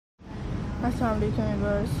Assalamu alaikum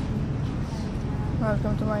viewers,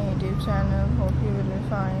 welcome to my YouTube channel. Hope you will be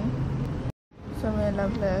fine. So may Allah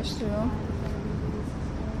bless you.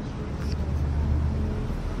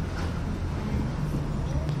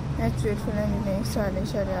 It's beautiful and unique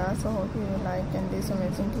stylish area, so hope you will like and this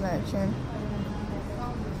amazing collection.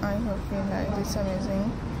 I hope you like this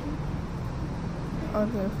amazing or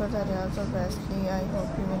beautiful areas of Wesley. I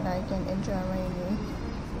hope you will like and enjoy my unique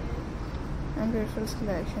and beautiful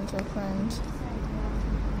collections of friends.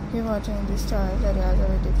 You're watching these styles areas are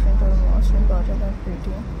very different or most important and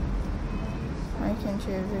pretty. I can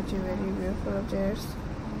share with you very beautiful objects.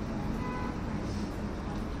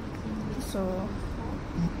 So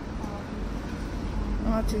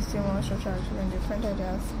what is the most attractive in different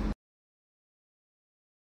areas?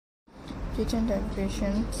 Kitchen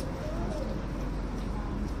decorations.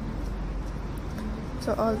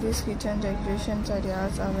 So all these kitchen decorations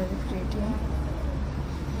ideas are very pretty.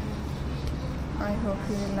 I hope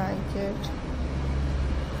you will like it.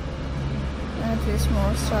 And these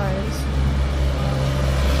more styles.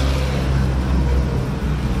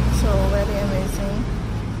 So very amazing.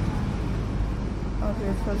 Or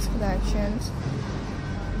beautiful collections.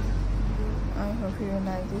 I hope you will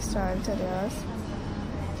like these styles ideas.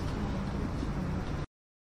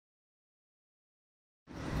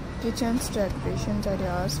 Kitchen decorations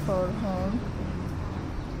ideas for home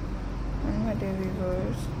and my daily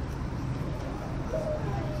viewers.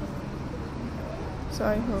 So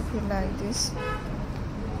I hope you like this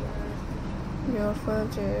beautiful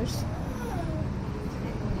chairs.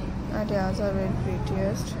 Ideas are very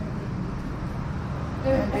prettiest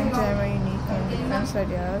and enjoy my unique and different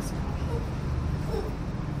ideas.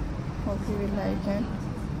 Hope you will like it.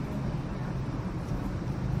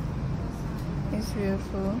 It's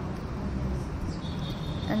beautiful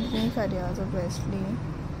and unique ideas of Wesley.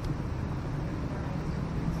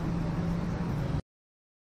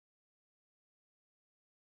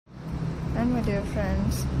 And my dear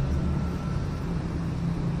friends,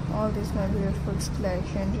 all these my beautiful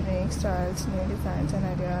collection, unique styles, new designs and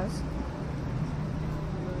ideas.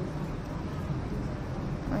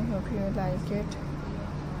 I hope you like it.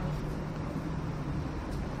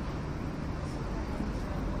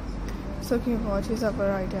 So keep watching,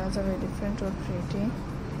 our ideas are very different or pretty.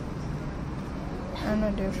 And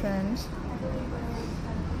my dear friends,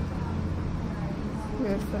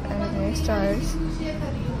 beautiful and unique styles.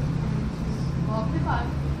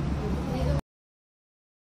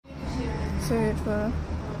 So beautiful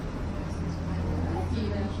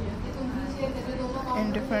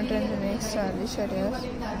in different and unique stylish areas.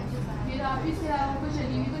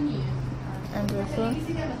 And beautiful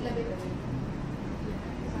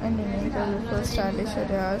and unique and beautiful stylish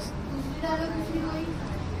areas.